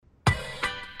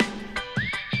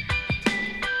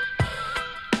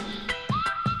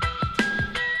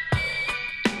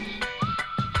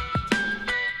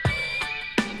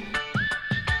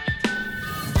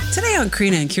on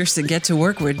Karina and Kirsten Get to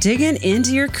Work, we're digging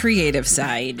into your creative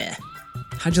side.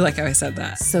 How'd you like how I said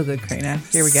that? So good, Karina.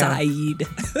 Here we go. Side.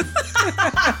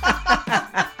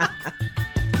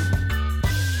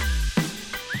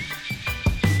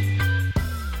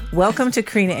 Welcome to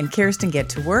Karina and Kirsten Get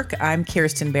to Work. I'm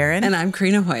Kirsten Barron. And I'm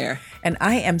Karina Hoyer. And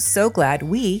I am so glad,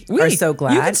 we are so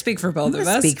glad. You can speak for both of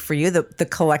us. Speak for you, the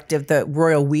collective, the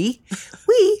royal we.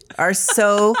 We are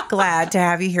so glad to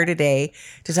have you here today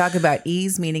to talk about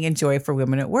ease, meaning, and joy for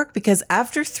women at work. Because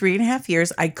after 3.5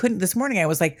 years, this morning I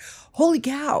was like, holy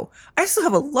cow, I still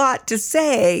have a lot to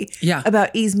say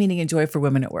about ease, meaning, and joy for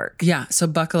women at work. Yeah, so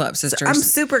buckle up, sisters. So I'm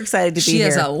super excited to be She here.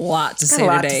 has a lot to say today. A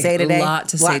lot to say today. A lot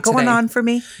to say today. Going on for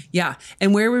me. Yeah.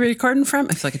 And where are we recording from?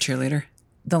 I feel like a cheerleader.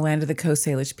 The land of the Coast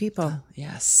Salish people.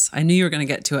 Yes. I knew you were going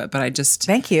to get to it, but I just...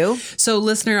 Thank you. So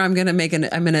listener, I'm going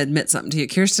to admit something to you.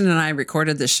 Kirsten and I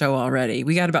recorded this show already.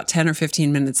 We got about 10 or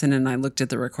 15 minutes in and I looked at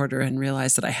the recorder and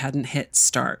realized that I hadn't hit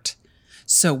start.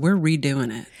 So we're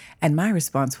redoing it. And my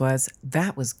response was,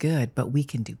 that was good, but we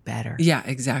can do better. Yeah,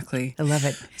 exactly. I love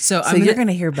it. So you're going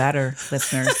to hear better,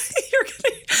 listeners.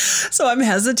 So I'm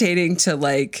hesitating to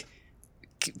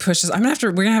push this. We're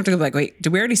gonna have to go like, wait,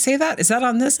 did we already say that? Is that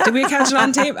on this? Did we catch it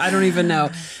on tape? I don't even know.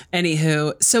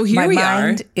 Anywho, so here we are. My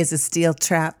mind is a steel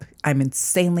trap. I'm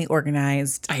insanely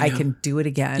organized. I can do it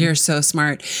again. You're so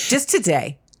smart. Just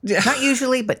today. Not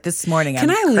usually, but this morning. Can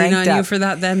I lean on you for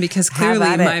that then? Because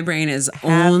clearly my brain is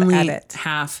only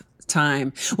half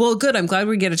time. Well, good. I'm glad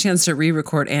we get a chance to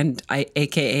re-record and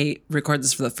AKA record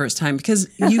this for the first time because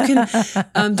you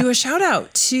can do a shout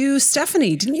out to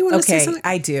Stephanie. Didn't you want to say something?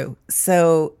 I do.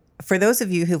 So for those of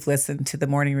you who've listened to the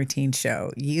morning routine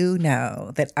show, you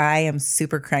know that I am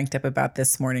super cranked up about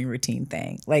this morning routine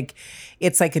thing.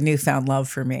 It's like a newfound love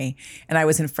for me. And I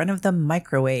was in front of the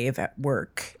microwave at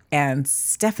work and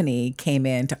Stephanie came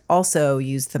in to also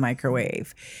use the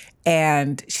microwave.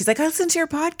 And she's like, I listened to your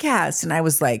podcast. And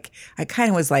I kind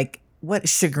of was like, what,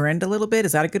 chagrined a little bit?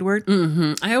 Is that a good word?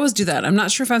 Mm-hmm. I always do that. I'm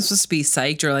not sure if I'm supposed to be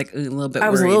psyched or like a little bit worried.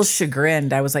 I was a little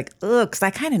chagrined. I was like, ugh, because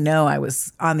I kind of know I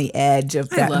was on the edge of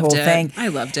that whole thing. I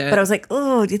loved it. But I was like,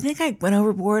 oh, do you think I went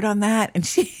overboard on that? And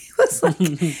she was like,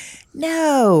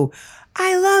 no,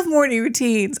 I love morning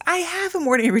routines. I have a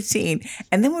morning routine.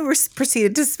 And then we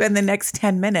proceeded to spend the next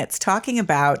 10 minutes talking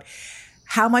about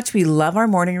how much we love our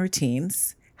morning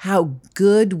routines, how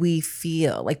good we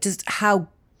feel, just how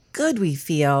good we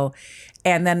feel.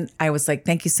 And then I was like,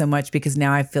 thank you so much, because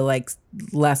now I feel like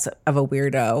less of a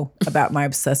weirdo about my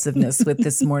obsessiveness with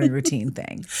this morning routine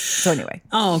thing. So anyway.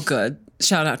 Oh, good.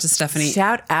 Shout out to Stephanie.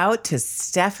 Shout out to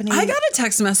Stephanie. I got a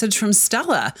text message from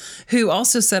Stella, who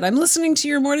also said, I'm listening to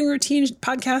your morning routine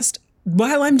podcast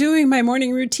while I'm doing my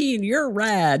morning routine. You're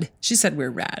rad. She said we're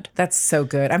rad. That's so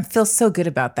good. I feel so good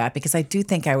about that because I do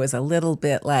think I was a little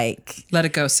bit like... Let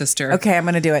it go, sister. Okay, I'm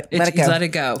going to do it. Let it go. Let it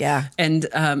go. Yeah. And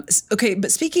okay,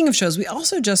 but speaking of shows, we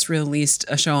also just released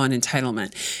a show on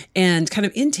entitlement. And kind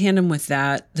of in tandem with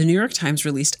that, the New York Times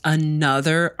released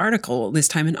another article, this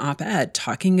time an op-ed,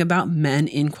 talking about men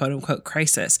in quote-unquote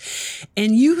crisis.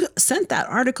 And you sent that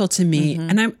article to me,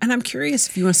 and I'm curious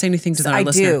if you want to say anything to our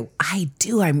listener. I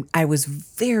do. I was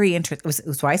very interested. It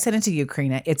was why I sent it to you,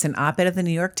 Karina. It's an op-ed of the New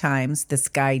York Times, this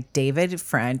guy, David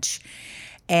French.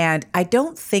 And I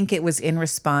don't think it was in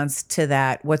response to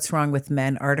that What's Wrong with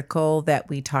Men article that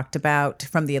we talked about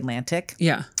from The Atlantic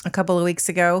a couple of weeks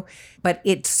ago. But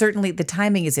it certainly, the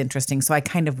timing is interesting. So I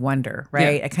kind of wonder,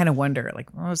 right? Yeah. I kind of wonder,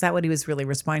 is that what he was really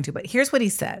responding to? But here's what he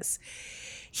says.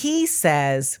 He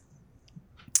says,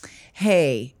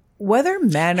 hey, whether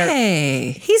men are...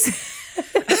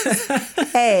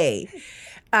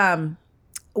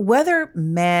 Whether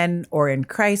men are in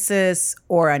crisis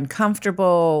or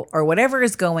uncomfortable or whatever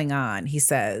is going on, he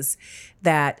says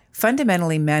that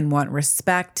fundamentally men want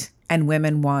respect and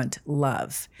women want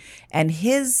love. And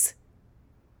his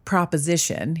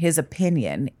proposition, his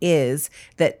opinion is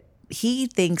that he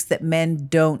thinks that men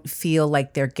don't feel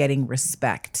like they're getting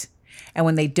respect. And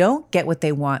when they don't get what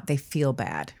they want, they feel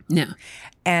bad. Yeah.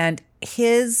 And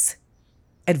his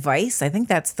advice, I think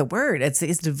that's the word, it's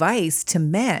his advice to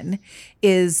men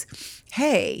is,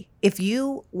 hey, if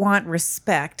you want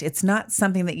respect, it's not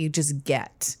something that you just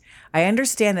get. I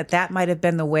understand that might have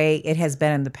been the way it has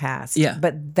been in the past. Yeah.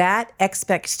 But that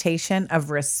expectation of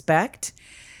respect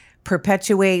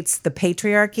perpetuates the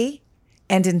patriarchy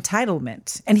and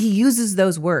entitlement. And he uses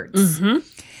those words. Mm-hmm.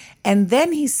 And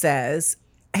then he says,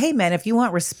 hey, men, if you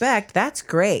want respect, that's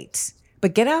great.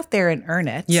 But get out there and earn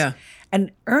it. Yeah.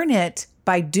 And earn it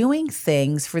by doing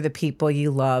things for the people you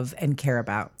love and care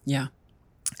about. Yeah.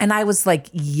 And I was like,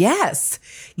 yes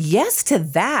to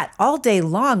that all day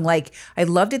long. I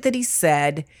loved it that he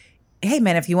said, hey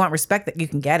man, if you want respect, that you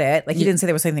can get it. Like he didn't say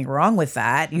there was anything wrong with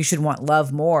that. You should want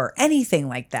love more, anything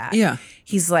like that. Yeah.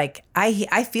 He's like,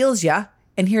 I feels ya.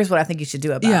 And here's what I think you should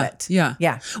do about it. Yeah.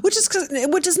 Yeah. Which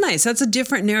is nice. That's a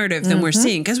different narrative than we're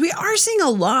seeing, because we are seeing a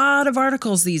lot of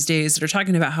articles these days that are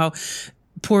talking about how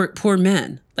poor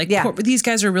men, these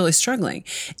guys are really struggling.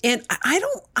 And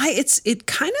it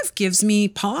kind of gives me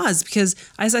pause, because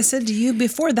as I said to you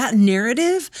before, that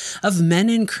narrative of men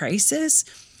in crisis,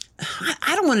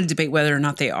 I don't want to debate whether or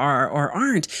not they are or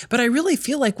aren't, but I really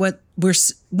feel like what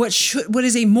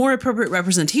is a more appropriate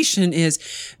representation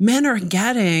is men are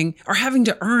having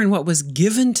to earn what was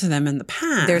given to them in the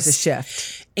past. There's a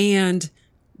shift. And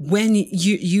when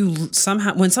you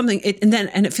somehow, when something,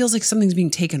 and it feels like something's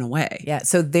being taken away. Yeah.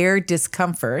 So their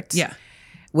discomfort Yeah.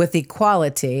 with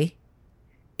equality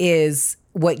is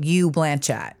what you blanch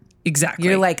at. Exactly.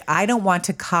 You're like, I don't want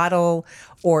to coddle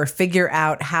or figure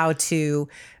out how to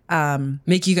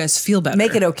make you guys feel better.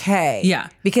 make it okay. Yeah.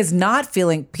 Because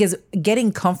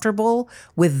getting comfortable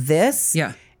with this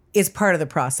is part of the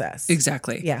process.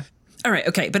 Exactly. Yeah. All right.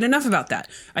 Okay. But enough about that.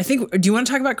 I think, do you want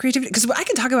to talk about creativity? Because I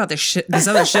can talk about this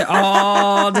other shit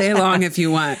all day long if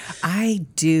you want. I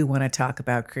do want to talk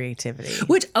about creativity.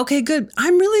 Okay, good.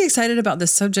 I'm really excited about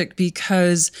this subject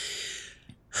because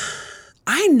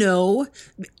I know,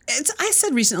 I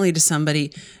said recently to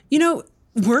somebody,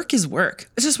 work is work.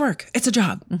 It's just work. It's a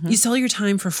job. Mm-hmm. You sell your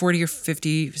time for 40 or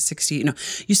 50, 60.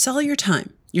 You sell your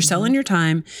time. You're selling your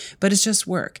time, but it's just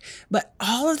work. But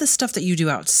all of the stuff that you do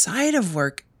outside of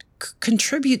work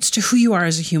contributes to who you are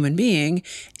as a human being,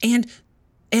 and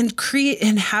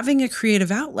having a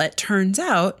creative outlet, turns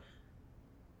out,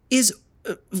 is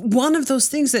one of those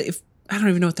things that I don't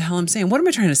even know what the hell I'm saying. What am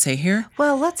I trying to say here?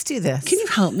 Well, let's do this. Can you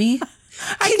help me?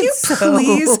 Can you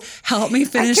please help me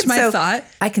finish my thought?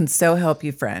 I can so help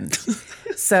you, friend.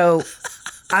 So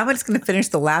I'm just going to finish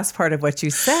the last part of what you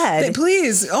said.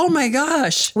 Please. Oh my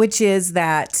gosh. Which is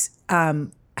that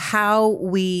how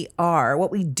we are, what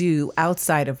we do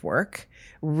outside of work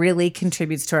really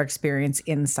contributes to our experience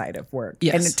inside of work.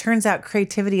 Yes. And it turns out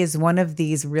creativity is one of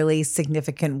these really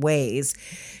significant ways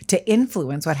to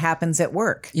influence what happens at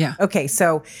work. Yeah. Okay,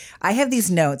 so I have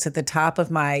these notes at the top of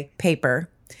my paper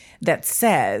that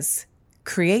says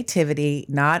creativity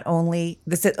not only,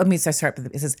 let me start with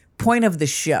it. It says point of the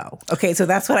show. Okay, so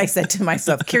that's what I said to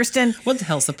myself. Kirsten, what the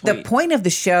hell's the point? The point of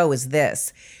the show is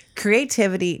this.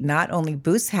 Creativity not only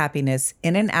boosts happiness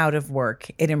in and out of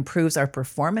work, it improves our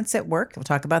performance at work. We'll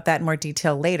talk about that in more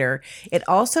detail later. It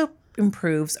also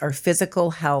improves our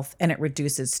physical health and it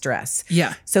reduces stress.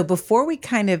 Yeah. So before we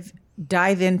kind of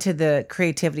dive into the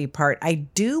creativity part, I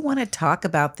do want to talk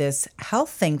about this health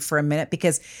thing for a minute,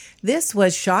 because this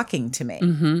was shocking to me.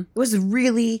 Mm-hmm. It was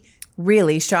really,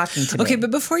 really shocking to me. Okay,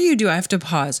 but before you do, I have to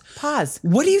pause.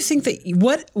 What do you think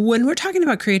when we're talking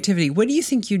about creativity, what do you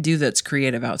think you do that's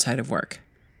creative outside of work?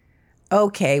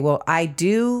 Okay, well, I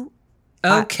do.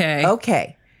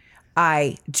 Okay.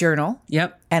 I journal.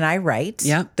 Yep. And I write.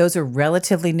 Yep. Those are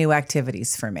relatively new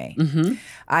activities for me. Mm-hmm.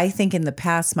 I think in the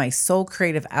past, my sole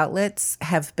creative outlets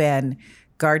have been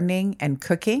gardening and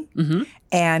cooking, mm-hmm.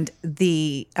 and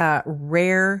the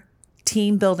rare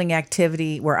team building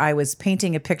activity where I was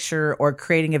painting a picture or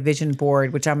creating a vision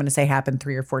board, which I'm going to say happened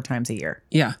 3 or 4 times a year.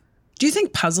 Yeah. Do you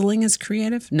think puzzling is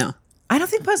creative? No. I don't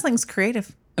think puzzling is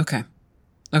creative. Okay.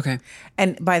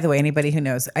 And by the way, anybody who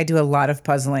knows, I do a lot of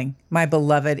puzzling. My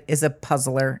beloved is a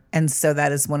puzzler. And so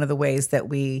that is one of the ways that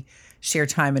we share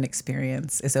time and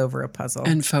experience is over a puzzle.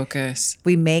 And focus.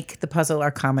 We make the puzzle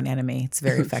our common enemy. It's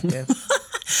very effective.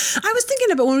 I was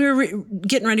thinking about when we were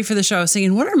getting ready for the show, I was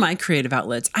thinking, what are my creative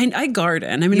outlets? I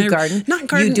garden. I mean, you garden? Not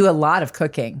garden. You do a lot of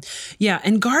cooking. Yeah.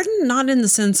 And garden, not in the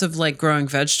sense of like growing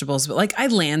vegetables, but like I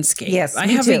landscape. Yes, I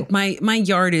me have too. My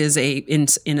yard is in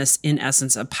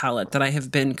essence a palette that I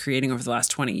have been creating over the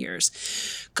last 20 years.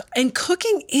 And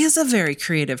cooking is a very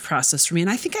creative process for me. And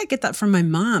I think I get that from my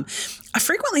mom.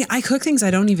 Frequently, I cook things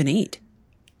I don't even eat.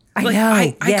 I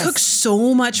know. I cook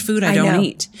so much food I don't know.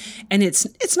 eat. And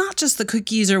it's not just the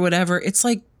cookies or whatever. It's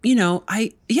like,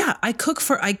 I cook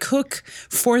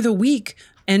for the week,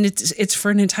 and it's for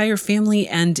an entire family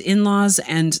and in-laws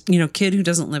and, kid who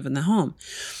doesn't live in the home.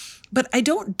 But I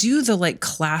don't do the like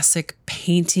classic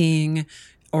painting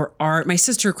or art. My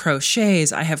sister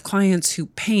crochets. I have clients who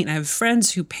paint. I have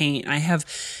friends who paint. I have,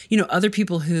 other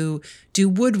people who do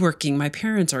woodworking. My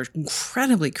parents are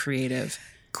incredibly creative.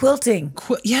 Quilting.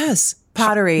 Yes.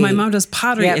 Pottery. My mom does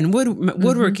pottery Yep. and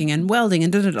woodworking and welding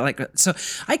and like that. So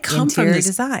I come Interior from this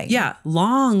design. Yeah,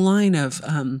 long line of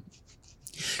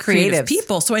creative Creatives.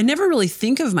 people. So I never really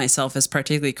think of myself as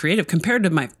particularly creative compared to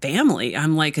my family.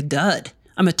 I'm like a dud.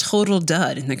 I'm a total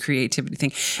dud in the creativity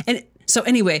thing. And So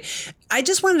anyway, I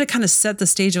just wanted to kind of set the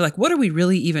stage of like, what are we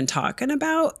really even talking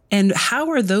about? And how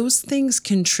are those things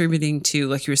contributing to,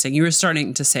 like you were saying, you were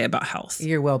starting to say about health.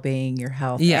 Your well-being, your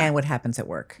health, Yeah. and what happens at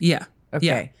work. Yeah. Okay.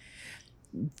 Yeah.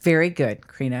 Very good,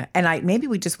 Karina. And maybe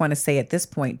we just want to say at this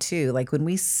point too, like when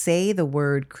we say the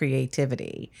word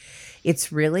creativity,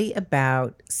 it's really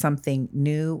about something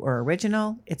new or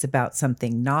original. It's about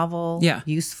something novel, Yeah.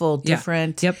 useful, Yeah.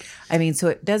 different. Yep. I mean, so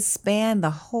it does span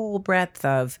the whole breadth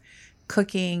of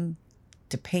cooking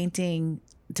to painting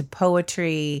to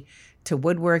poetry to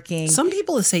woodworking. Some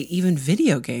people say even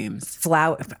video games.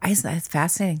 Flower. That's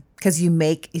fascinating because you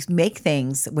make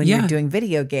things when Yeah. you're doing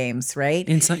video games, right?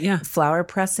 In some, yeah. Flower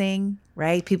pressing,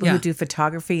 right? People Yeah. who do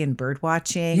photography and bird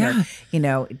watching, Yeah.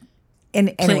 or,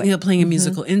 and Playing, playing a Mm-hmm.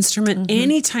 musical instrument.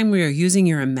 Anytime we are using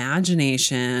your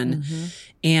imagination Mm-hmm.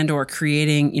 and or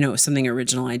creating, something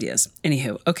original ideas.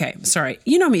 Anywho, okay, sorry.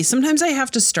 You know me, sometimes I have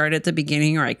to start at the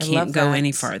beginning or I can't love go that.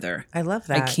 any farther. I love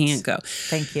I that. can't go.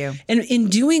 Thank you. And in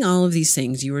doing all of these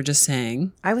things, you were just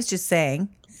saying, I was just saying,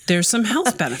 there's some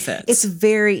health benefits. it's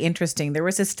very interesting. There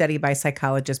was a study by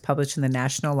psychologists published in the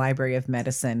National Library of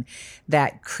Medicine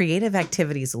that creative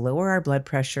activities lower our blood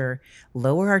pressure,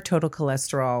 lower our total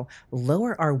cholesterol,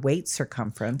 lower our weight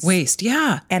circumference, Waste,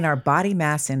 yeah. and our body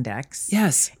mass index.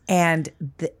 Yes. And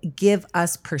give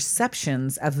us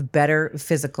perceptions of better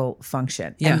physical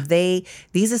function. Yeah. And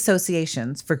these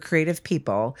associations for creative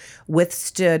people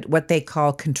withstood what they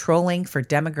call controlling for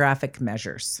demographic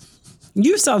measures.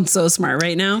 You sound so smart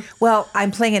right now. Well,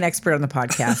 I'm playing an expert on the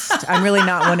podcast. I'm really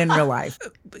not one in real life.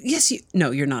 Yes,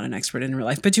 you're not an expert in real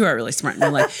life, but you are really smart in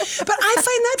real life. But I find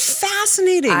that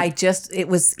fascinating. It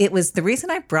was the reason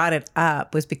I brought it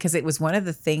up was because it was one of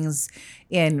the things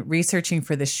in researching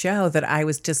for the show that I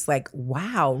was just like,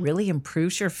 wow, really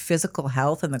improves your physical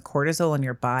health and the cortisol in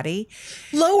your body.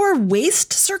 Lower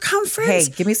waist circumference.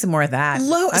 Hey, give me some more of that. I'm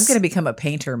going to become a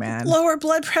painter, man. Lower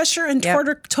blood pressure and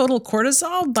Yep. total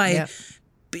cortisol by Yep.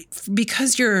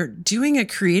 because you're doing a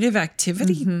creative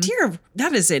activity. Dear,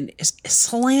 that is a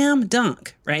slam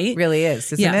dunk, right? It really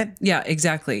is, isn't it? Yeah,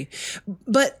 exactly.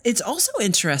 But it's also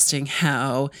interesting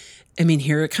how,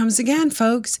 here it comes again,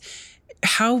 folks,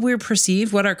 how we're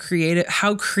perceived,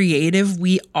 how creative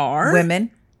we are. Women,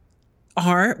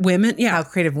 Are women, yeah. how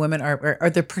creative women are, or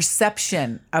the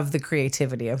perception of the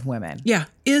creativity of women. Yeah,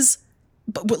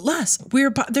 but less.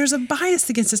 There's a bias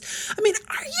against us.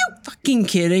 Are you fucking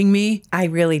kidding me? I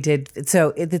really did.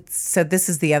 So this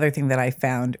is the other thing that I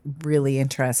found really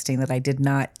interesting that I did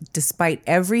not, despite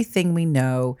everything we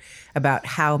know about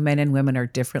how men and women are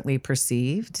differently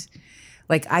perceived,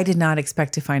 like I did not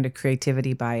expect to find a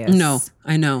creativity bias. No,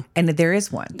 I know. And there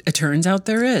is one. It turns out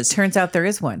there is. Turns out there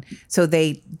is one. So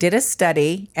they did a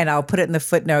study, and I'll put it in the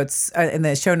footnotes, in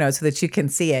the show notes so that you can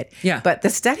see it. Yeah. But the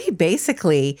study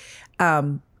basically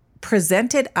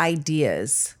presented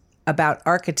ideas about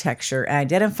architecture and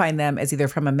identifying them as either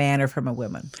from a man or from a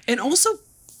woman. And also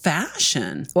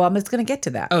fashion. Well, I'm just going to get to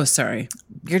that. Oh, sorry.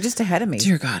 You're just ahead of me.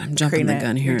 Dear God, I'm jumping Karina, the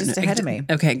gun here. you're just ahead of me.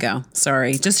 Okay, go.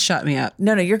 Sorry. Just shut me up.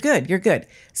 No, you're good. You're good.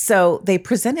 So they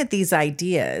presented these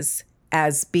ideas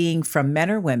as being from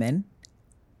men or women,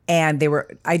 and they were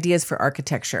ideas for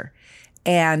architecture.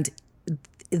 And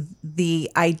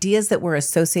the ideas that were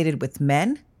associated with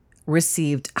men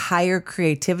received higher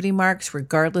creativity marks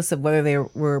regardless of whether they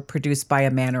were produced by a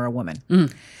man or a woman.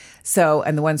 So,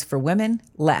 and the ones for women,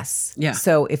 less. Yeah.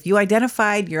 So if you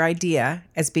identified your idea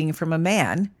as being from a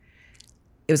man,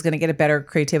 it was going to get a better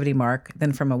creativity mark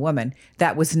than from a woman.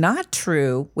 That was not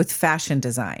true with fashion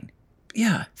design.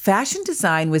 Yeah. Fashion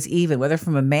design was even, whether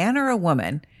from a man or a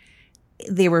woman,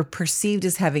 they were perceived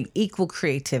as having equal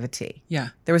creativity. Yeah.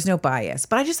 There was no bias.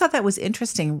 But I just thought that was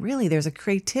interesting. Really, there's a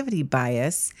creativity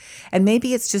bias. And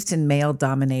maybe it's just in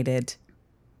male-dominated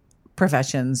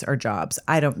professions or jobs.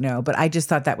 I don't know. But I just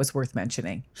thought that was worth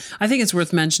mentioning. I think it's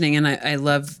worth mentioning, and I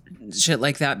love shit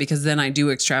like that because then I do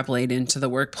extrapolate into the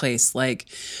workplace.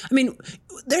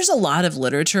 There's a lot of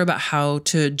literature about how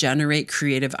to generate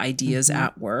creative ideas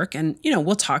at work. And,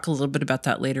 we'll talk a little bit about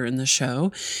that later in the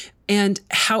show. And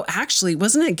how actually,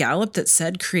 wasn't it Gallup that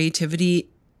said creative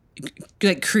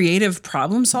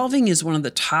problem solving is one of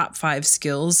the top 5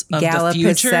 skills of Gallup the future?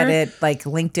 has said it, like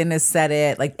LinkedIn has said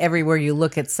it, like everywhere you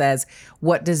look, it says,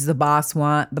 what does the boss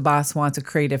want? The boss wants a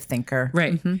creative thinker.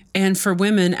 Right. And for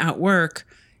women at work,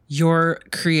 your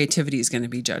creativity is going to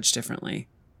be judged differently.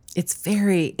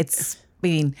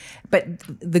 But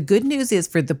the good news is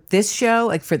for this show,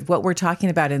 like for what we're talking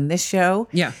about in this show,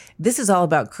 Yeah. this is all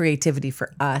about creativity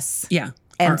for us. Yeah.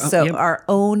 And Yep. our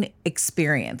own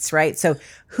experience, right? So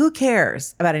who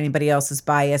cares about anybody else's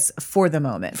bias for the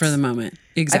moment? For the moment.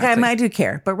 Exactly. I do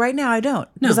care, but right now I don't.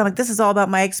 Because I'm like, this is all about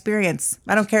my experience.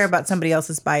 I don't care about somebody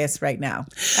else's bias right now.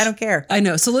 I don't care. I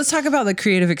know. So let's talk about the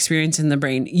creative experience in the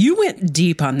brain. You went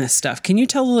deep on this stuff. Can you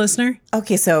tell the listener?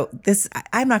 Okay, so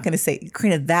I'm not going to say,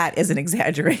 Karina, that is an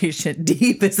exaggeration.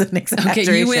 Deep is an exaggeration.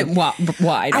 Okay, you went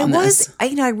wide on this.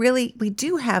 We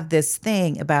do have this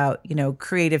thing about,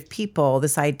 creative people,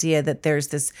 this idea that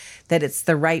that it's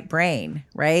the right brain,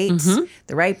 right? Mm-hmm.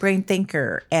 The right brain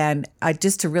thinker. And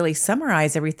just to really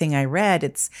summarize everything I read,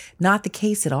 it's not the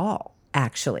case at all.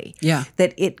 Actually, Yeah.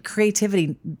 that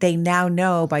creativity, they now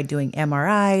know by doing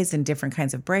MRIs and different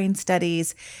kinds of brain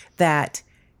studies that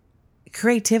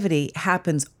creativity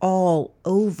happens all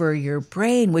over your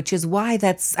brain, which is why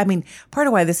part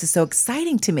of why this is so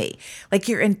exciting to me. Like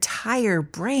your entire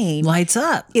brain Lights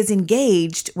up. is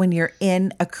engaged when you're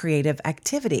in a creative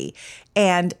activity.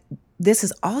 And this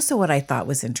is also what I thought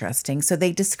was interesting. So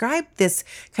they described this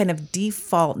kind of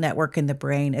default network in the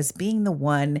brain as being the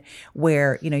one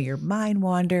where, your mind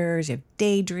wanders, you have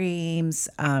daydreams,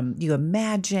 you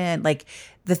imagine like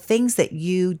the things that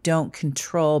you don't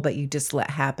control, but you just let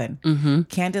happen. Mm-hmm.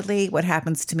 Candidly, what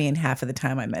happens to me in half of the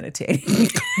time I'm meditating.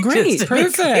 Great. Just to be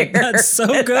Perfect. clear. That's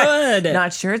so good.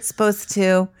 Not sure it's supposed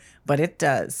to, but it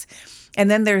does. And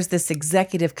then there's this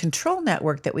executive control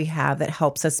network that we have that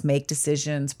helps us make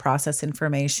decisions, process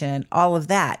information, all of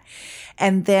that.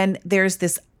 And then there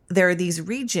are these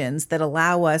regions that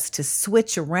allow us to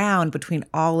switch around between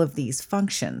all of these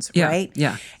functions, Yeah, right?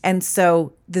 yeah. And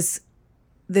so this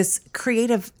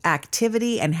creative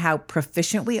activity and how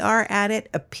proficient we are at it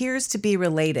appears to be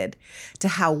related to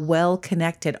how well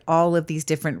connected all of these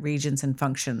different regions and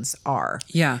functions are.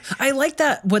 Yeah. I like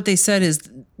that. What they said is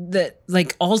that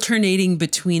like alternating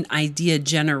between idea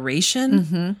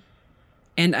generation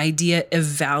and idea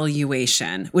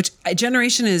evaluation, which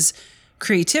generation is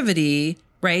creativity,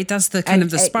 right? That's the kind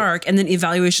of the spark. And then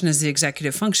evaluation is the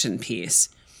executive function piece.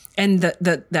 And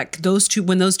that those two,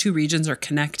 when those two regions are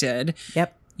connected,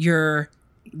 Yep. you're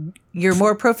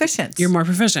more proficient. You're more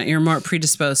proficient. You're more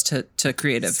predisposed to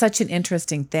creative. Such an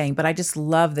interesting thing, but I just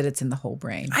love that it's in the whole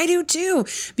brain. I do too,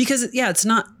 because it's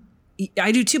not.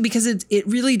 I do too, because it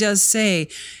really does say,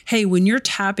 hey, when you're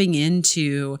tapping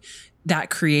into that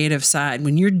creative side,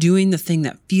 when you're doing the thing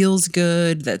that feels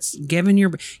good, that's given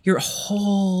your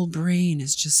whole brain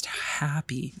is just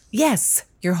happy. Yes,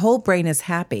 your whole brain is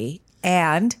happy,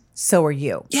 and so are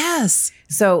you. Yes.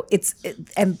 So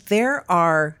and there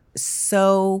are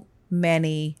so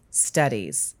many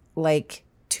studies, like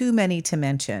too many to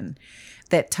mention,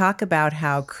 that talk about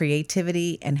how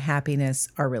creativity and happiness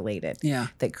are related. Yeah.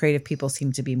 That creative people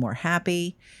seem to be more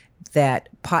happy, that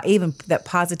even that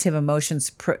positive emotions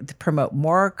promote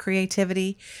more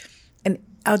creativity. And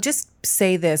I'll just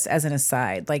say this as an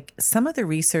aside, like some of the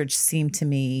research seemed to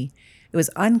me, it was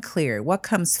unclear what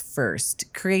comes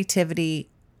first, creativity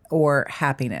or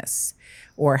happiness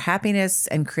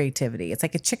and creativity. It's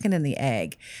like a chicken and the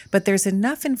egg. But there's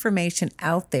enough information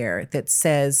out there that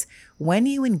says when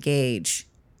you engage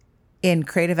in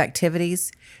creative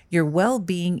activities, your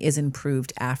well-being is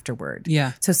improved afterward.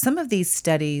 Yeah. So some of these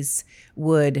studies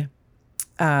would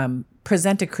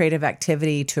present a creative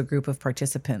activity to a group of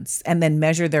participants and then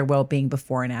measure their well-being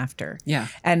before and after. Yeah.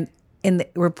 And in the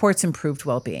reports improved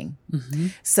well-being. Mm-hmm.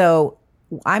 So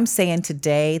I'm saying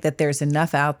today that there's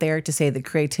enough out there to say that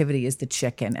creativity is the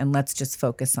chicken, and let's just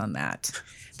focus on that.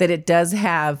 That it does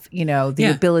have,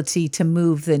 the ability to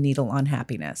move the needle on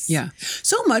happiness. Yeah.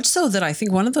 So much so that I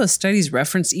think one of those studies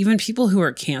referenced even people who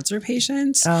are cancer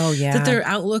patients. Oh, yeah. That their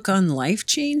outlook on life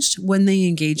changed when they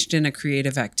engaged in a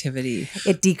creative activity.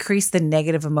 It decreased the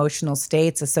negative emotional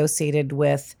states associated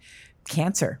with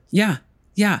cancer. Yeah.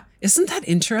 Yeah. Isn't that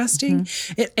interesting?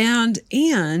 Mm-hmm.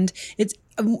 And it's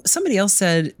somebody else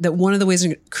said that one of the ways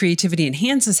creativity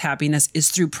enhances happiness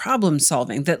is through problem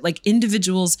solving, that like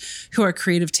individuals who are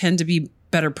creative tend to be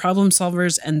better problem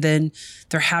solvers and then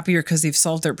they're happier because they've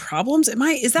solved their problems.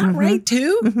 Is that right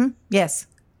too? Mm-hmm. Yes.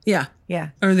 Yeah. Yeah.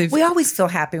 We always feel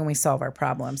happy when we solve our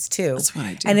problems too. That's what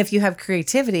I do. And if you have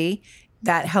creativity,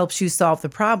 that helps you solve the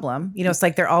problem. It's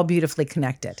like they're all beautifully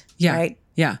connected. Yeah. Right?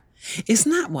 Yeah.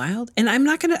 Isn't that wild? And I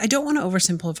don't want to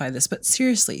oversimplify this, but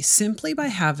seriously, simply by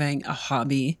having a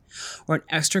hobby or an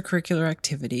extracurricular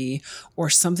activity or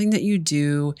something that you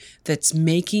do that's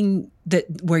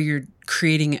where you're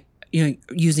creating,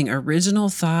 using original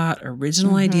thought,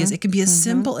 original ideas. It can be as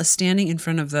simple as standing in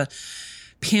front of the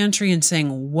pantry and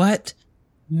saying, what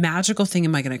magical thing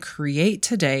am I going to create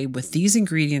today with these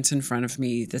ingredients in front of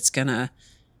me that's going to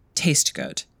taste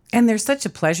good? And there's such a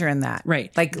pleasure in that.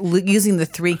 Right. Like using the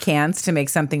 3 cans to make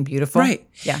something beautiful. Right.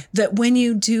 Yeah. That when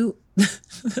you do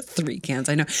the 3 cans,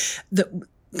 I know that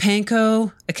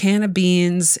panko, a can of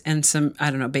beans, and some, I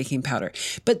don't know, baking powder.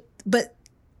 But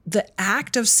the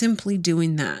act of simply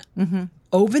doing that,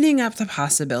 opening up the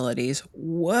possibilities.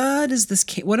 What is this?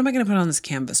 What am I going to put on this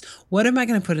canvas? What am I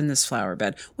going to put in this flower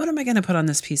bed? What am I going to put on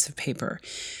this piece of paper?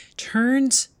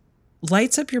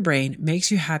 Lights up your brain, makes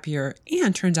you happier,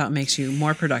 and turns out makes you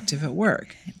more productive at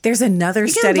work. There's another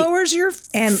study. Lowers your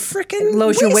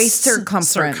waist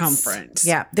circumference.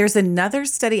 Yeah. There's another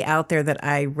study out there that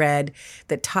I read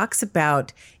that talks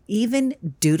about even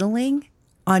doodling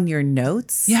on your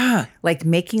notes. Yeah. Like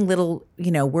making little,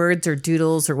 words or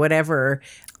doodles or whatever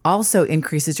also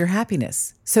increases your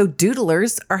happiness. So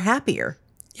doodlers are happier.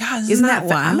 Yeah. Isn't that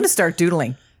wild? I'm going to start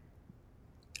doodling.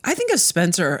 I think of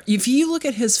Spencer. If you look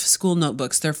at his school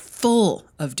notebooks, they're full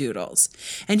of doodles.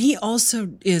 And he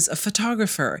also is a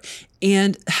photographer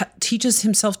and teaches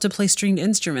himself to play stringed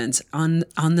instruments on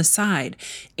the side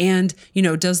and,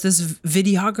 does this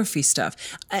videography stuff.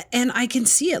 And I can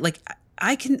see it. Like,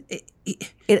 I can...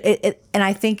 And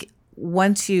I think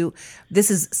this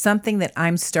is something that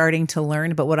I'm starting to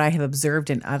learn, but what I have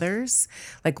observed in others,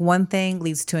 like one thing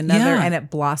leads to another and it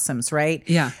blossoms, right?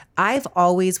 Yeah. I've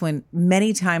always,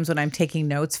 many times when I'm taking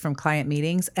notes from client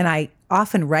meetings, and I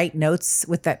often write notes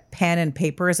with that pen and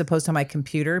paper as opposed to my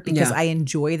computer because I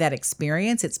enjoy that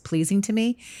experience. It's pleasing to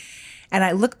me. And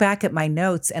I look back at my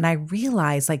notes and I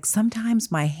realize like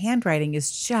sometimes my handwriting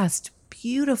is just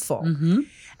beautiful.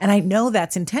 And I know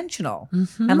that's intentional.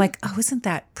 I'm like, oh, isn't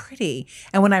that pretty?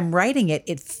 And when I'm writing it,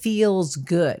 it feels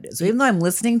good. So even though I'm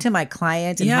listening to my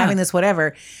client and having this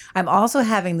whatever, I'm also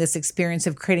having this experience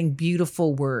of creating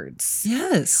beautiful words.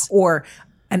 Yes. Or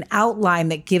an outline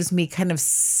that gives me kind of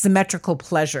symmetrical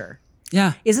pleasure.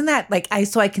 Yeah. Isn't that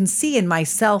so I can see in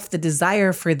myself the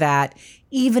desire for that,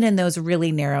 even in those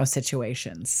really narrow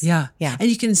situations. Yeah. Yeah. And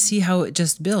you can see how it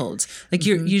just builds. Like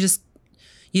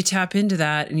you tap into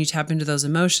that and you tap into those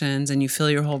emotions and you feel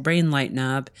your whole brain lighten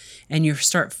up and you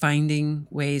start finding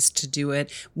ways to do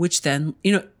it, which then,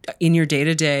 in your day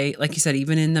to day, like you said,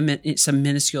 even in some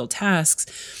minuscule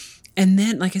tasks. And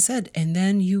then, like I said,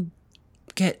 you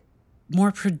get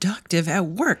more productive at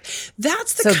work.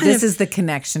 That's the this is the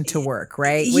connection to work,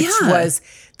 right? Which was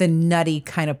the nutty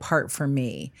kind of part for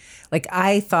me. Like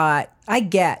I thought, I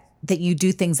get that you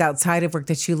do things outside of work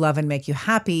that you love and make you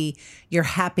happy, you're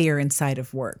happier inside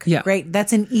of work. Yeah. Right?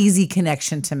 That's an easy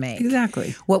connection to make.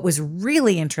 Exactly. What was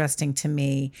really interesting to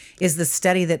me is the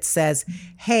study that says,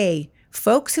 hey,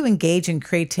 folks who engage in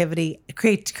creative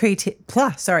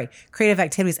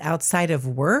activities outside of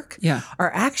work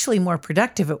are actually more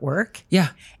productive at work. Yeah.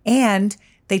 And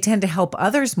they tend to help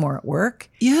others more at work.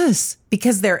 Yes.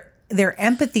 Because their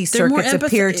empathy circuits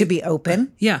appear to be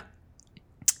open. Yeah.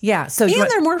 Yeah. So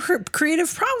they're more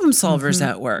creative problem solvers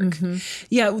at work.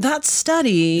 Yeah. That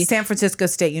study. San Francisco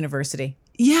State University.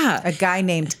 Yeah. A guy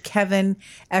named Kevin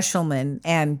Eshelman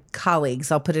and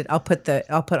colleagues. I'll put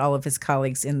all of his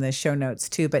colleagues in the show notes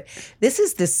too. But this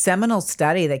is this seminal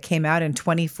study that came out in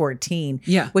 2014.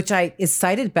 Yeah. Which is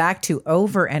cited back to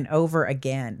over and over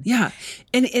again. Yeah.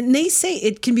 And they say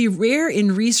it can be rare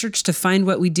in research to find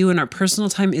what we do in our personal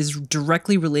time is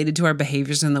directly related to our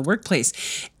behaviors in the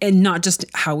workplace and not just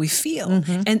how we feel.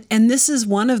 And this is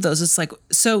one of those. It's like,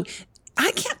 so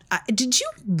did you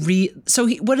read? So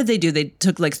what did they do? They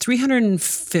took like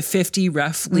 350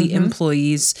 roughly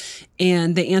employees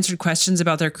and they answered questions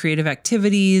about their creative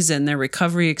activities and their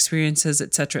recovery experiences,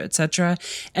 et cetera, et cetera.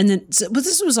 And then, but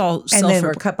this was all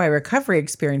by recovery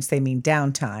experience, they mean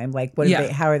downtime. Like what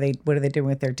are they doing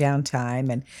with their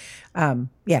downtime? And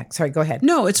sorry, go ahead.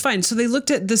 No, it's fine. So they looked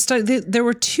at the study. There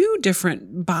were two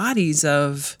different bodies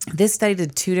of. This study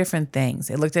did two different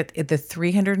things. It looked at the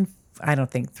 350.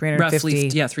 Roughly,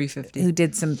 350. Who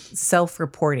did some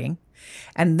self-reporting.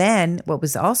 And then what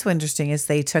was also interesting is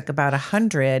they took about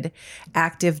 100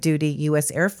 active duty U.S.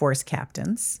 Air Force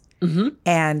captains.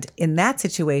 And in that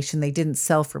situation, they didn't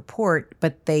self-report,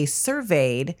 but they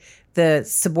surveyed the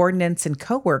subordinates and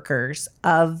coworkers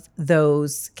of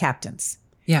those captains.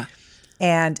 Yeah.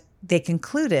 And they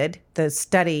concluded, the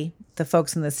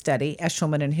folks in the study,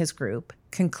 Eshelman and his group,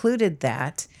 concluded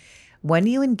that when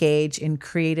you engage in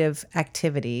creative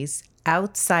activities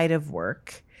outside of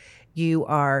work, you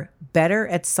are better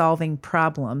at solving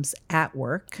problems at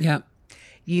work. Yep.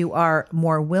 You are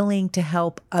more willing to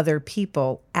help other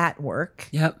people at work.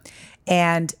 Yep.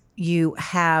 And you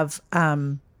have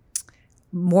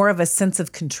more of a sense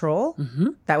of control.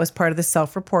 That was part of the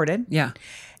self-reported. Yeah.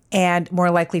 And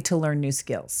more likely to learn new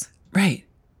skills. Right.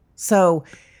 So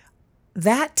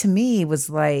that to me was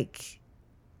like,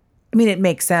 I mean, it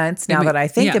makes sense now that I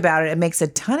think yeah. about it. It makes a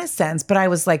ton of sense. But I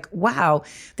was like, wow,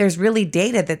 there's really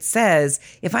data that says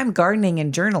if I'm gardening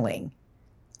and journaling,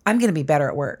 I'm going to be better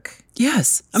at work.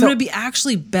 Yes. I'm going to be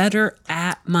actually better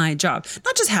at my job.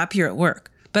 Not just happier at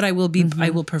work, but I will be, I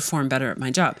will perform better at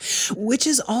my job, which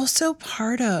is also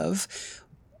part of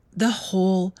the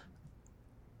whole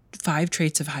 5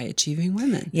 traits of high achieving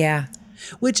women. Yeah.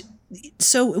 Which,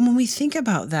 so when we think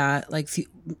about that, like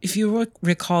if you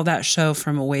recall that show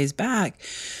from a ways back,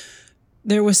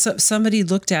 there was somebody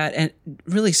looked at and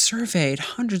really surveyed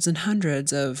hundreds and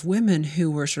hundreds of women who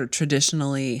were sort of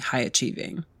traditionally high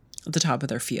achieving at the top of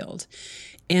their field.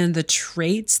 And the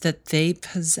traits that they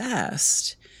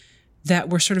possessed that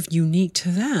were sort of unique to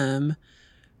them,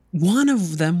 one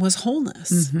of them was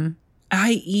wholeness,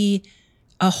 i.e.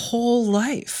 a whole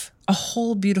life, a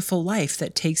whole beautiful life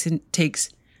that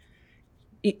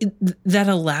that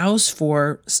allows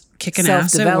for kicking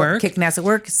ass at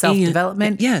work,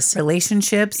 self-development, yes,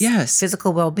 relationships, yes,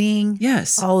 physical well-being,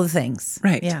 yes, all the things.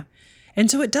 Right. Yeah.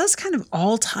 And so it does kind of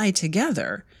all tie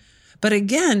together. But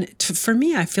again, for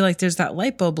me, I feel like there's that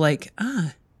light bulb like,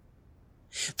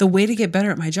 the way to get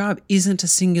better at my job isn't to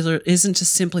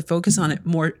simply focus on it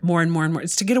more and more and more.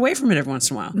 It's to get away from it every once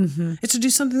in a while. It's to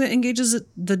do something that engages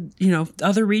the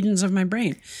other regions of my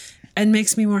brain and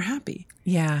makes me more happy.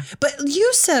 Yeah. But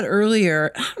you said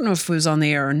earlier, I don't know if it was on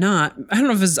the air or not, I don't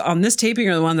know if it was on this taping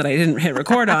or the one that I didn't hit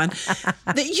record on,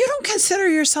 that you don't consider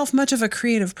yourself much of a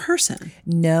creative person.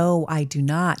 No, I do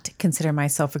not consider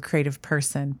myself a creative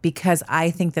person because I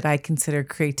think that I considered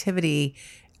creativity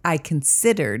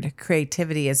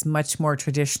as much more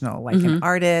traditional, like an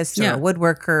artist or a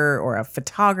woodworker or a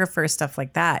photographer, stuff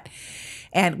like that.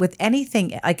 And with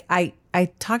anything, like I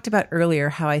talked about earlier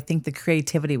how I think the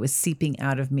creativity was seeping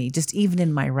out of me, just even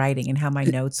in my writing and how my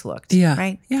notes looked. Yeah.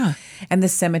 Right? Yeah. And the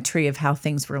symmetry of how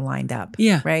things were lined up.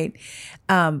 Yeah. Right?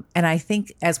 And I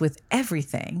think as with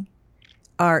everything,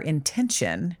 our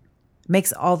intention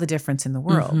makes all the difference in the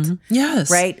world. Yes.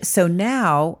 Right? So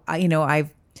now, I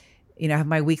have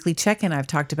my weekly check-in I've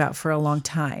talked about for a long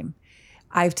time.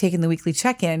 I've taken the weekly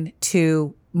check-in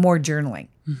to more journaling.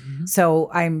 So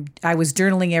I was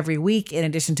journaling every week in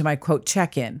addition to my quote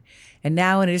check-in. And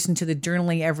now in addition to the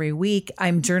journaling every week,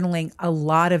 I'm journaling a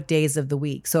lot of days of the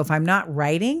week. So if I'm not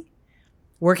writing,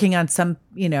 working on some,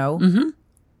 maybe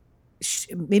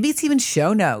it's even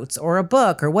show notes or a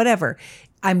book or whatever,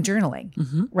 I'm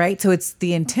journaling, right? So it's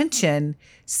the intention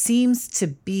seems to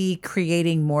be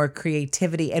creating more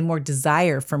creativity and more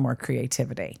desire for more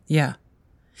creativity. Yeah.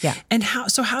 Yeah. And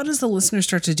how does the listener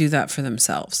start to do that for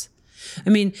themselves?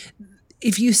 I mean,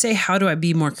 if you say, how do I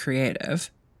be more creative?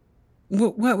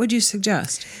 What would you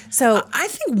suggest? So I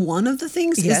think one of the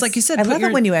things is, like you said, I love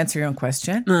it when you answer your own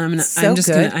question. I'm just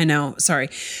good. I know. Sorry.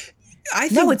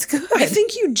 It's good. I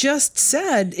think you just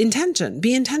said intention.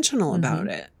 Be intentional about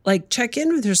it. Like check in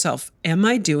with yourself. Have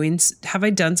I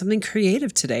done something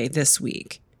creative today, this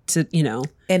week?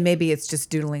 And maybe it's just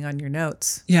doodling on your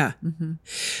notes. Yeah.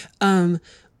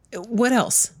 What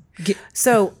else?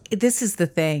 So this is the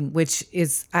thing, which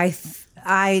is I'm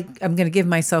going to give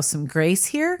myself some grace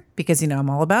here because, I'm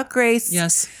all about grace.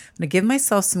 Yes. I'm going to give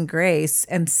myself some grace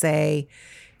and say,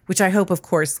 which I hope, of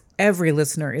course, every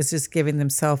listener is just giving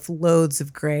themselves loads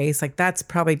of grace. Like that's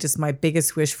probably just my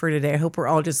biggest wish for today. I hope we're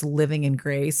all just living in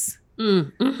grace.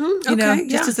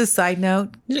 Just as a side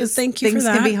note, thank you for that. Things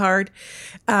can be hard.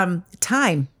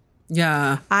 Time.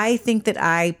 Yeah. I think that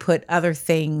I put other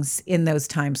things in those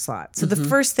time slots. So the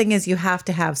first thing is you have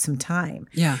to have some time.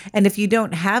 Yeah. And if you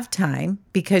don't have time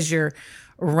because you're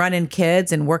running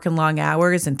kids and working long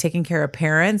hours and taking care of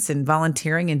parents and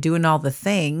volunteering and doing all the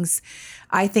things,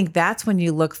 I think that's when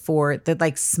you look for the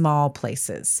like small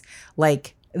places,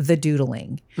 like the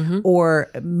doodling, or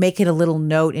make it a little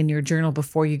note in your journal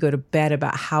before you go to bed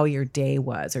about how your day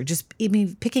was, or just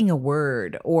even picking a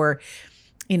word, or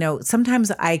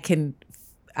sometimes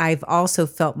I've also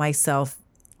felt myself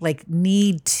like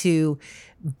need to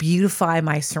beautify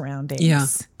my surroundings. Yeah.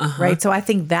 Right. So I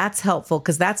think that's helpful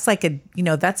because that's like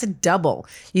that's a double.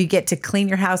 You get to clean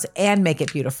your house and make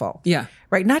it beautiful. Yeah.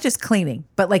 Right. Not just cleaning,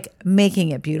 but like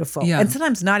making it beautiful. Yeah. And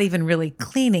sometimes not even really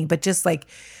cleaning, but just like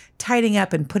tidying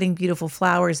up and putting beautiful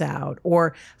flowers out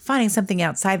or finding something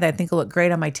outside that I think will look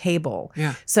great on my table.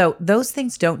 Yeah. So those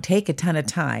things don't take a ton of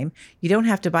time. You don't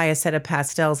have to buy a set of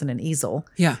pastels and an easel.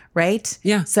 Yeah. Right?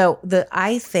 Yeah. So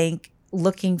I think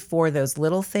looking for those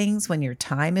little things when your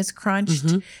time is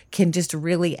crunched can just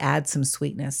really add some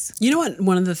sweetness. You know what?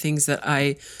 One of the things that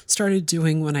I started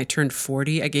doing when I turned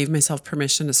 40, I gave myself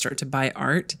permission to start to buy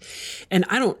art. And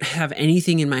I don't have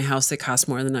anything in my house that costs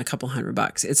more than a couple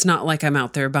 $100. It's not like I'm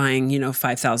out there buying,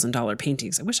 $5,000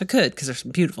 paintings. I wish I could because there's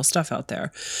some beautiful stuff out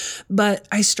there. But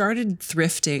I started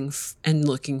thrifting and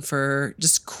looking for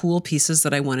just cool pieces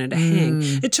that I wanted to hang.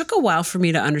 It took a while for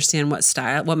me to understand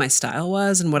what my style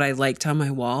was and what I liked on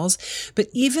my walls. But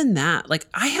even that, like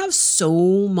I have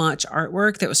so much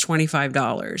artwork that was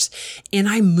 $25 and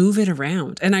I move it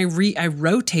around and I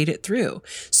rotate it through.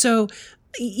 So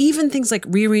even things like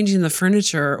rearranging the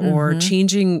furniture or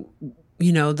changing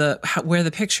where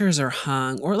the pictures are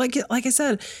hung, or like I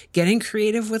said, getting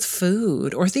creative with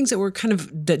food or things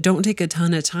that don't take a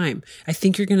ton of time. I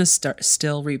think you're going to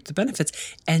still reap the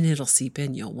benefits and it'll seep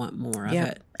in. You'll want more of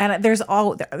it. And there's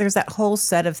that whole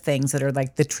set of things that are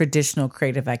like the traditional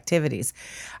creative activities.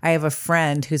 I have a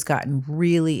friend who's gotten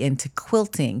really into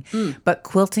quilting, but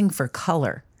quilting for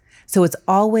color. So it's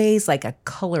always like a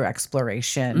color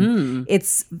exploration.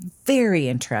 It's very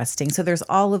interesting. So there's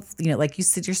all of, like you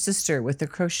said, your sister with the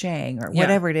crocheting or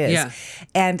whatever it is. Yeah.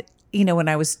 And, when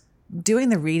I was doing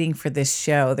the reading for this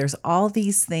show, there's all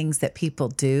these things that people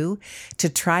do to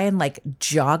try and like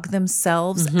jog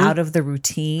themselves out of the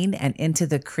routine and into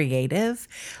the creative.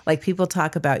 Like people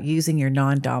talk about using your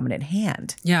non-dominant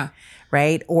hand. Yeah.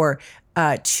 Right? Or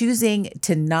choosing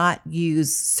to not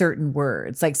use certain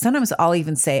words. Like sometimes I'll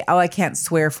even say, I can't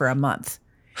swear for a month.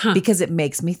 Because it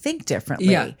makes me think differently.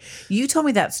 Yeah. You told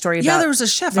me that story about... Yeah, there was a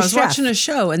chef. I was watching a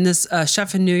show, and this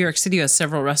chef in New York City who has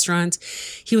several restaurants.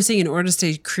 He was saying in order to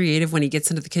stay creative when he gets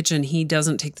into the kitchen, he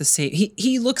doesn't take the same...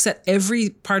 He looks at every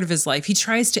part of his life. He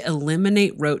tries to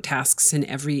eliminate rote tasks in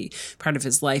every part of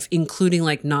his life, including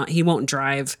he won't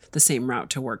drive the same route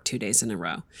to work 2 days in a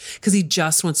row because he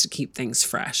just wants to keep things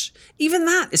fresh. Even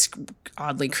that is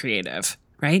oddly creative.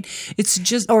 Right? It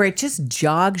just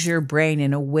jogs your brain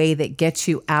in a way that gets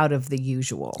you out of the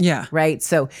usual. Yeah. Right.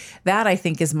 So that I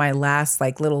think is my last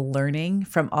little learning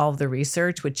from all of the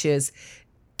research, which is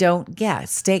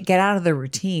get out of the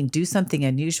routine, do something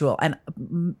unusual. And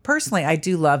personally, I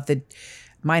do love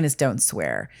mine is don't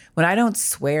swear. When I don't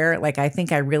swear, I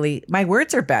think my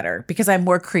words are better because I'm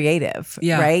more creative.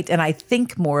 Yeah. Right. And I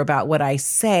think more about what I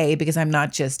say because I'm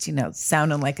not just,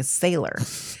 sounding like a sailor.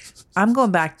 I'm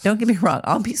going back. Don't get me wrong.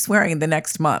 I'll be swearing in the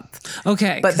next month.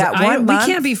 Okay. But that one month. We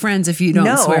can't be friends if you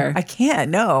don't swear. I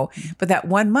can't. No. But that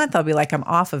 1 month, I'll be like, I'm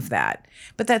off of that.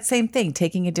 But that same thing,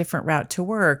 taking a different route to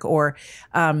work. Or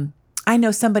I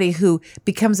know somebody who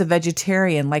becomes a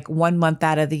vegetarian 1 month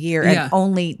out of the year and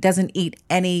only doesn't eat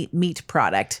any meat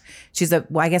product.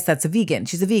 I guess that's a vegan.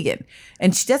 She's a vegan.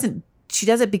 And she does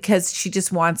it because she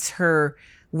just wants her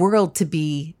world to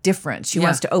be different. She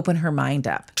wants to open her mind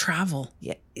up. Travel.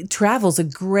 Yeah. Travel's a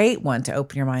great one to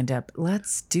open your mind up.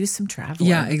 Let's do some traveling.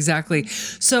 Yeah, exactly.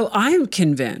 So I'm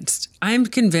convinced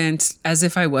as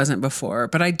if I wasn't before,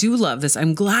 but I do love this.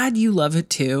 I'm glad you love it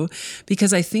too,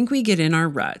 because I think we get in our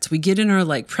ruts. We get in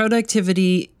our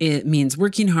productivity. It means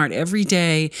working hard every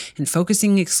day and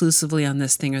focusing exclusively on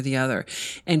this thing or the other.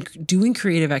 And doing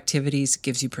creative activities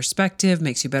gives you perspective,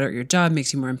 makes you better at your job,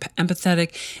 makes you more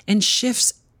empathetic, and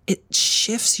shifts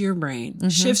your brain,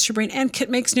 and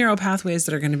makes neural pathways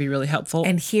that are going to be really helpful.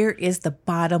 And here is the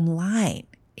bottom line.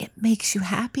 It makes you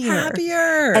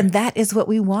happier. And that is what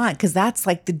we want, because that's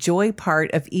the joy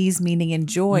part of ease, meaning, and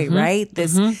joy, right?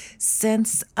 This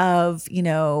sense of,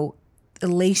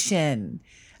 elation,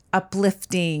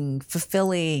 uplifting,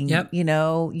 fulfilling,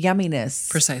 yumminess.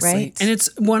 Precisely. Right? And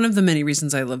it's one of the many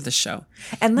reasons I love this show.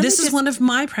 And this is one of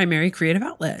my primary creative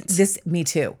outlets. Me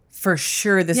too. For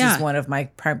sure, this is one of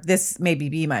this maybe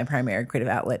be my primary creative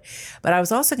outlet. But I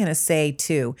was also going to say,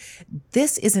 too,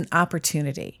 this is an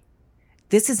opportunity.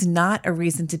 This is not a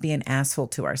reason to be an asshole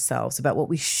to ourselves about what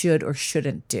we should or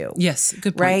shouldn't do. Yes,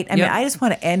 good point. Right? I mean, I just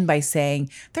want to end by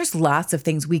saying there's lots of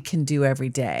things we can do every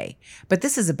day. But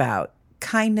this is about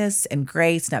kindness and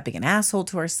grace, not being an asshole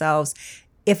to ourselves.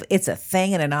 If it's a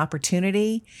thing and an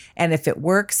opportunity, and if it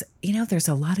works, there's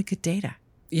a lot of good data.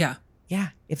 Yeah. Yeah.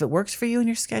 If it works for you and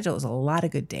your schedule, there's a lot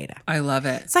of good data. I love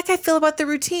it. It's like I feel about the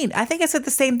routine. I think I said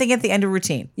the same thing at the end of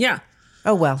routine. Yeah.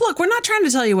 Oh, well. Look, we're not trying to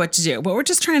tell you what to do, but we're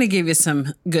just trying to give you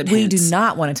some good hints. We do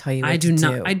not want to tell you what to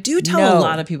do. I do tell a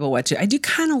lot of people what to do. I do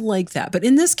kind of like that. But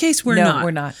in this case, we're not. No,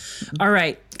 we're not. All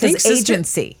right. Because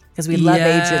agency. Because we love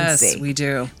agency. Yes, we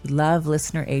do. We love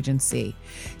listener agency.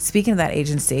 Speaking of that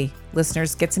agency,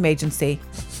 listeners, get some agency.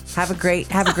 Have a great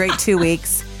 2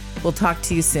 weeks. We'll talk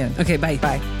to you soon. Okay, bye.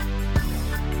 Bye.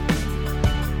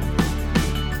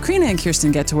 Karina and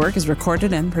Kirsten Get to Work is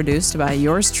recorded and produced by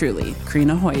yours truly,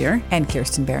 Karina Hoyer and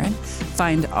Kirsten Barron.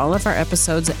 Find all of our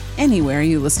episodes anywhere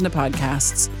you listen to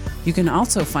podcasts. You can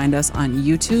also find us on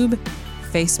YouTube,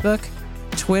 Facebook,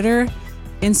 Twitter,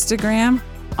 Instagram,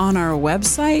 on our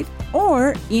website,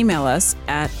 or email us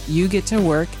at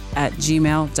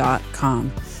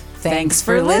yougettowork@gmail.com. Thanks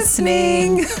for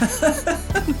listening.